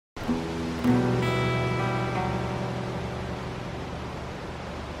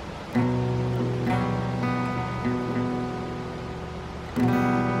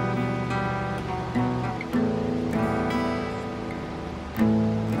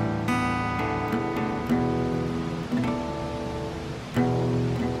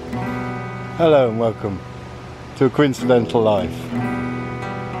Hello and welcome to A Coincidental Life.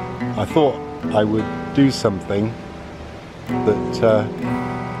 I thought I would do something that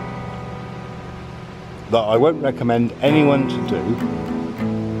I won't recommend anyone to do,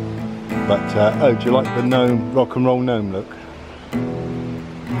 but oh, do you like the gnome, rock and roll gnome look?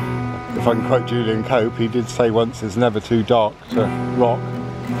 If I can quote Julian Cope, he did say once it's never too dark to rock,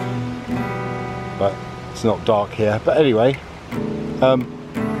 but it's not dark here. But anyway,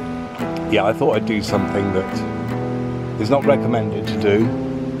 yeah, I thought I'd do something that is not recommended to do.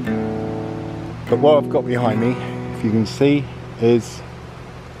 But what I've got behind me, if you can see, is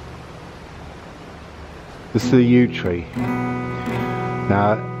the yew tree.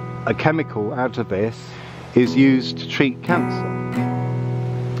 Now, a chemical out of this is used to treat cancer.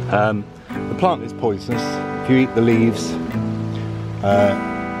 The plant is poisonous. If you eat the leaves,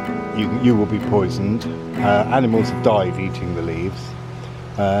 you will be poisoned. Animals have died eating the leaves.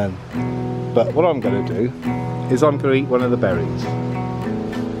 But what I'm going to do is I'm going to eat one of the berries.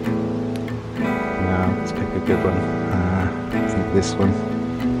 Now let's pick a good one. I think this one.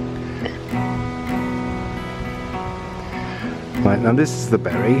 Right, now this is the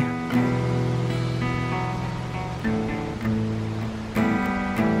berry.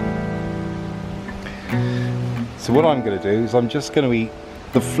 So what I'm going to do is I'm just going to eat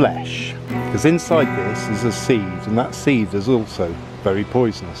the flesh, because inside this is a seed, and that seed is also very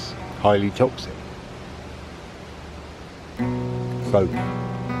poisonous, highly toxic. So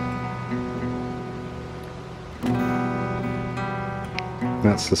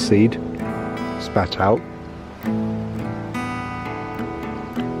that's the seed spat out.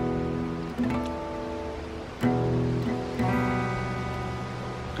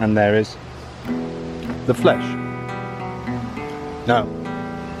 And there is the flesh. Now,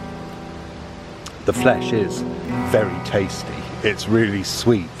 the flesh is very tasty. It's really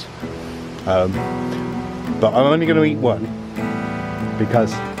sweet. But I'm only going to eat one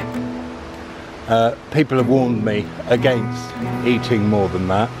because people have warned me against eating more than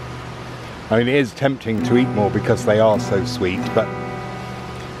that. I mean, it is tempting to eat more because they are so sweet, but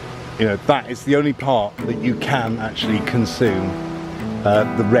you know, that is the only part that you can actually consume,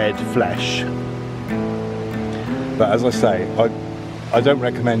 the red flesh. But as I say, I don't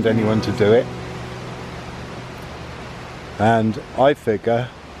recommend anyone to do it. And I figure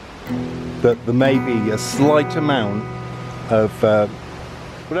that there may be a slight amount of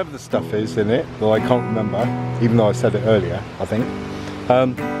whatever the stuff is in it that I can't remember, even though I said it earlier, I think.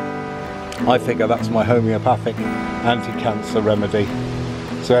 I figure that's my homeopathic anti-cancer remedy.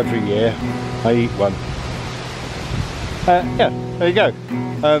 So every year I eat one. Yeah, there you go.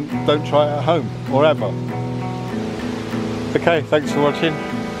 Don't try it at home or ever. Okay, thanks for watching.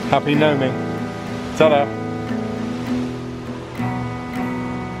 Happy gnoming. Ta-da.